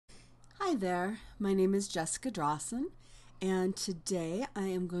Hi there, my name is Jessica Drossin, and today I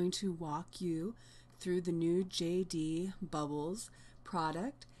am going to walk you through the new JD Bubbles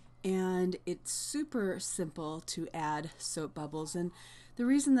product. And it's super simple to add soap bubbles. And the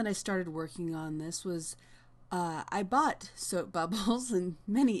reason that I started working on this was I bought soap bubbles in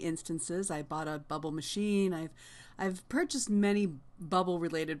many instances. I bought a bubble machine. I've purchased many bubble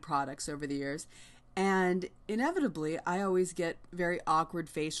related products over the years. And inevitably, I always get very awkward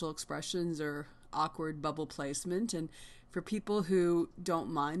facial expressions or awkward bubble placement. And for people who don't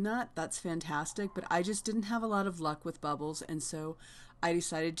mind that, that's fantastic. But I just didn't have a lot of luck with bubbles. And so I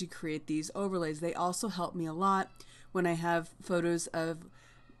decided to create these overlays. They also help me a lot when I have photos of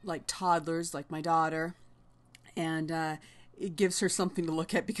like toddlers, like my daughter. And it gives her something to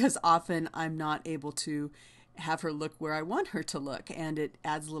look at because often I'm not able to have her look where I want her to look, and it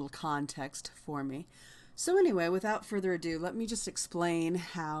adds a little context for me. So anyway, without further ado, let me just explain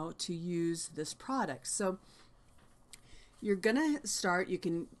how to use this product. So you're gonna start, you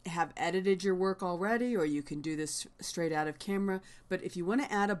can have edited your work already, or you can do this straight out of camera, but if you want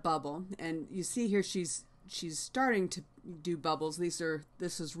to add a bubble, and you see here she's starting to do bubbles. This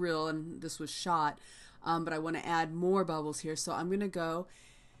is real and this was shot, but I want to add more bubbles here, so I'm gonna go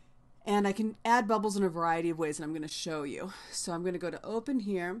and I can add bubbles in a variety of ways, and I'm going to show you. So I'm going to go to open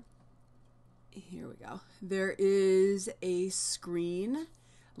here. Here we go. There is a screen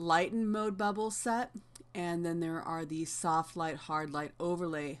lighten mode bubble set, and then there are the soft light, hard light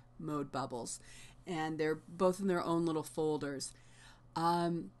overlay mode bubbles, and they're both in their own little folders.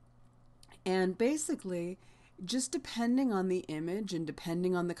 And basically, just depending on the image and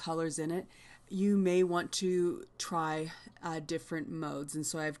depending on the colors in it, you may want to try different modes. And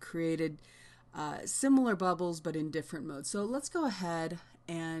so I've created similar bubbles but in different modes. So let's go ahead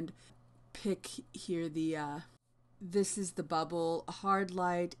and pick here this is the bubble hard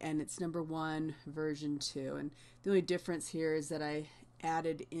light, and it's number 1 version 2. And the only difference here is that I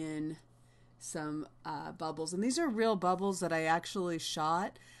added in some bubbles, and these are real bubbles that I actually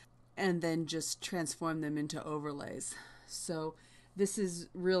shot and then just transform them into overlays. So this is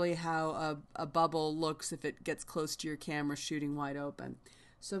really how a bubble looks if it gets close to your camera shooting wide open.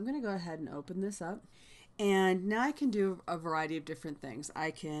 So I'm going to go ahead and open this up. And now I can do a variety of different things.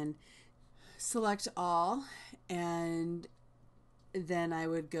 I can select all, and then I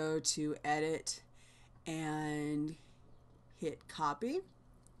would go to edit and hit copy.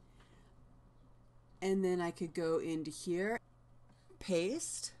 And then I could go into here,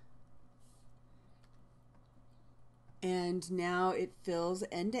 paste. And now it fills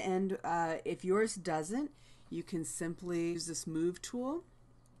end to end. If yours doesn't, you can simply use this move tool,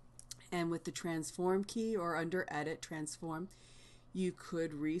 and with the transform key or under edit transform, you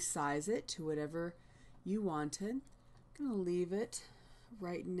could resize it to whatever you wanted. I'm going to leave it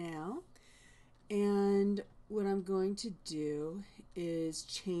right now, and what I'm going to do is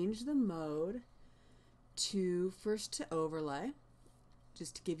change the mode to first to overlay,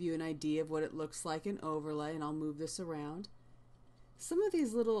 just to give you an idea of what it looks like in overlay, and I'll move this around. Some of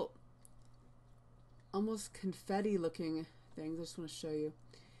these little almost confetti looking things, I just want to show you.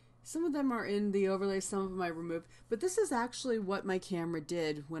 Some of them are in the overlay, some of them I removed, but this is actually what my camera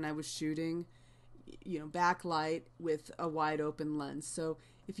did when I was shooting, backlight with a wide open lens. So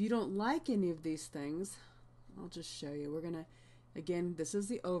if you don't like any of these things, I'll just show you. We're gonna, again, this is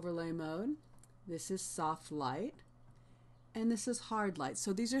the overlay mode, this is soft light, and this is hard light.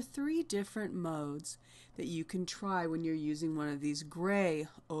 So these are 3 different modes that you can try when you're using one of these gray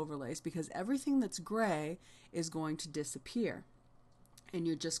overlays, because everything that's gray is going to disappear, and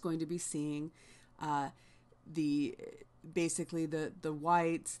you're just going to be seeing basically the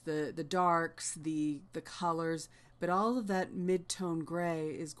whites, the darks, the colors, but all of that mid-tone gray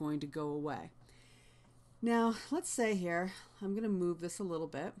is going to go away. Now let's say here, I'm going to move this a little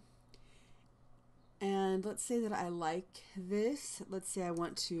bit. And let's say that I like this. Let's say I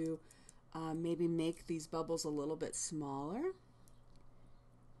want to maybe make these bubbles a little bit smaller.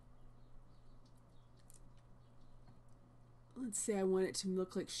 Let's say I want it to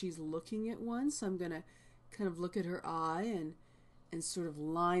look like she's looking at one. So I'm going to kind of look at her eye and sort of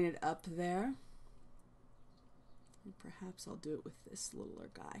line it up there. And perhaps I'll do it with this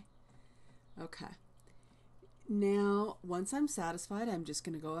littler guy. Okay. Now, once I'm satisfied, I'm just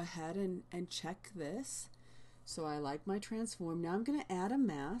going to go ahead and check this. So I like my transform. Now I'm going to add a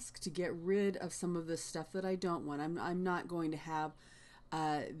mask to get rid of some of the stuff that I don't want. I'm not going to have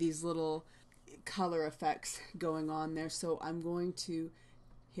these little color effects going on there. So I'm going to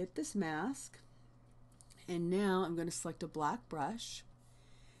hit this mask. And now I'm going to select a black brush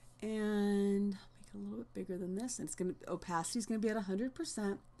and make it a little bit bigger than this. And opacity is going to be at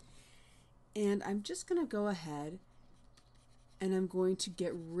 100%. And I'm just going to go ahead and I'm going to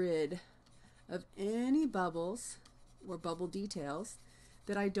get rid of any bubbles or bubble details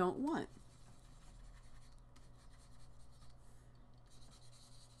that I don't want.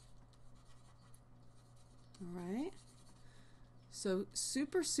 All right. So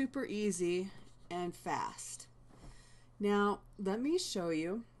super, super easy and fast. Now, let me show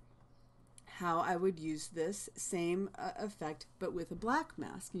you how I would use this same effect, but with a black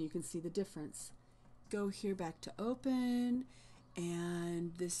mask, and you can see the difference. Go here back to open,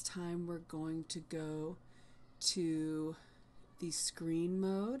 and this time we're going to go to the screen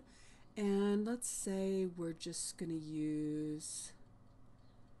mode, and let's say we're just going to use,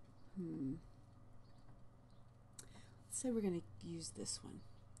 let's say we're going to use this one.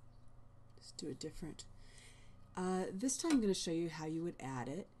 Just do it different. This time I'm going to show you how you would add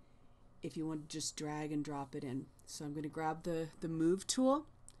it if you want to just drag and drop it in. So I'm going to grab the move tool,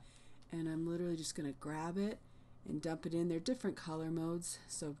 and I'm literally just going to grab it and dump it in. There are different color modes,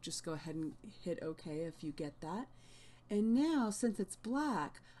 so just go ahead and hit OK if you get that. And now, since it's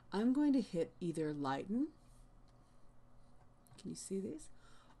black, I'm going to hit either lighten, can you see these?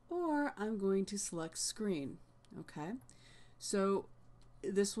 Or I'm going to select screen. Okay, so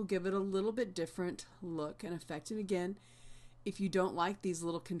this will give it a little bit different look and effect. And again, if you don't like these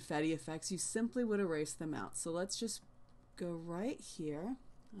little confetti effects, you simply would erase them out. So let's just go right here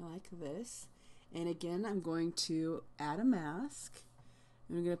like this. And again, I'm going to add a mask.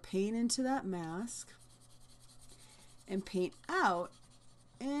 And I'm going to paint into that mask and paint out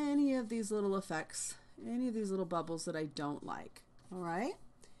any of these little effects, any of these little bubbles that I don't like. All right?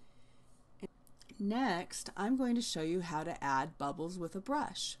 Next, I'm going to show you how to add bubbles with a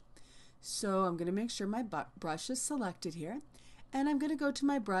brush. So I'm going to make sure my brush is selected here, and I'm going to go to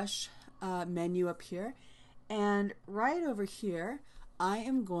my brush menu up here, and right over here I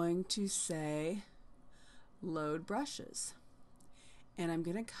am going to say load brushes, and I'm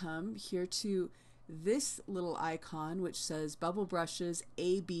going to come here to this little icon which says bubble brushes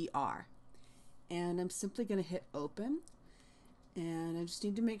ABR, and I'm simply going to hit open. And I just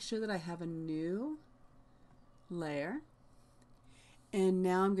need to make sure that I have a new layer. And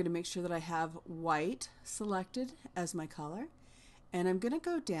now I'm going to make sure that I have white selected as my color. And I'm going to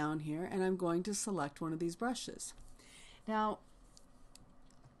go down here and I'm going to select one of these brushes. Now,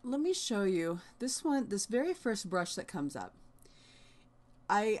 let me show you this one, this very first brush that comes up.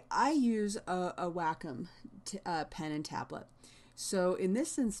 I use a Wacom pen and tablet. So in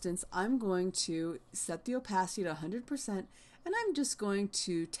this instance, I'm going to set the opacity to 100%. And I'm just going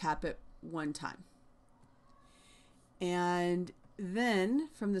to tap it one time. And then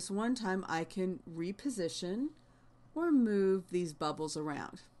from this one time, I can reposition or move these bubbles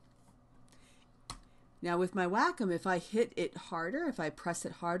around. Now with my Wacom, if I hit it harder, if I press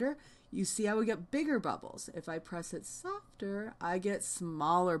it harder, you see I would get bigger bubbles. If I press it softer, I get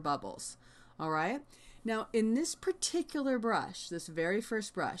smaller bubbles. All right? Now in this particular brush, this very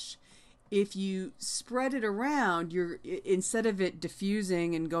first brush, if you spread it around, instead of it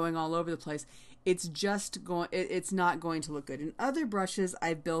diffusing and going all over the place, it's not going to look good. In other brushes,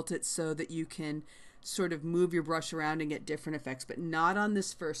 I've built it so that you can sort of move your brush around and get different effects, but not on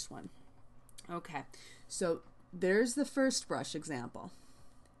this first one. Okay, so there's the first brush example.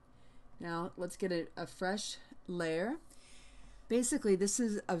 Now let's get a fresh layer. Basically, this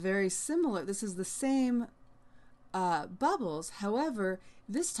is the same bubbles. However,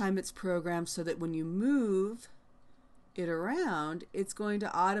 this time it's programmed so that when you move it around, it's going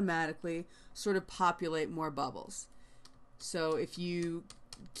to automatically sort of populate more bubbles. So if you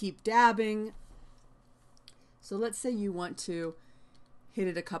keep dabbing, so let's say you want to hit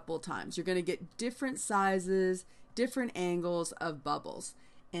it a couple times, you're going to get different sizes, different angles of bubbles.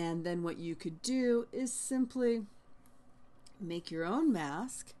 And then what you could do is simply make your own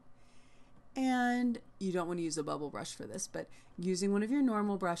mask. And you don't want to use a bubble brush for this, but using one of your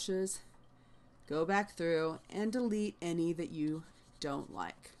normal brushes, go back through and delete any that you don't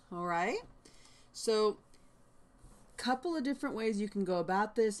like. All right? So, couple of different ways you can go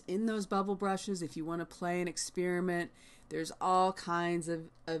about this in those bubble brushes. If you want to play and experiment, there's all kinds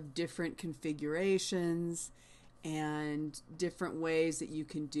of different configurations and different ways that you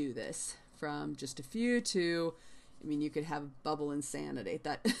can do this, from just a few to, I mean, you could have bubble insanity.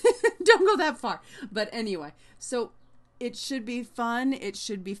 That don't go that far. But anyway, so it should be fun, it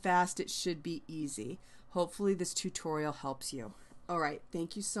should be fast, it should be easy. Hopefully this tutorial helps you. All right,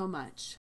 thank you so much.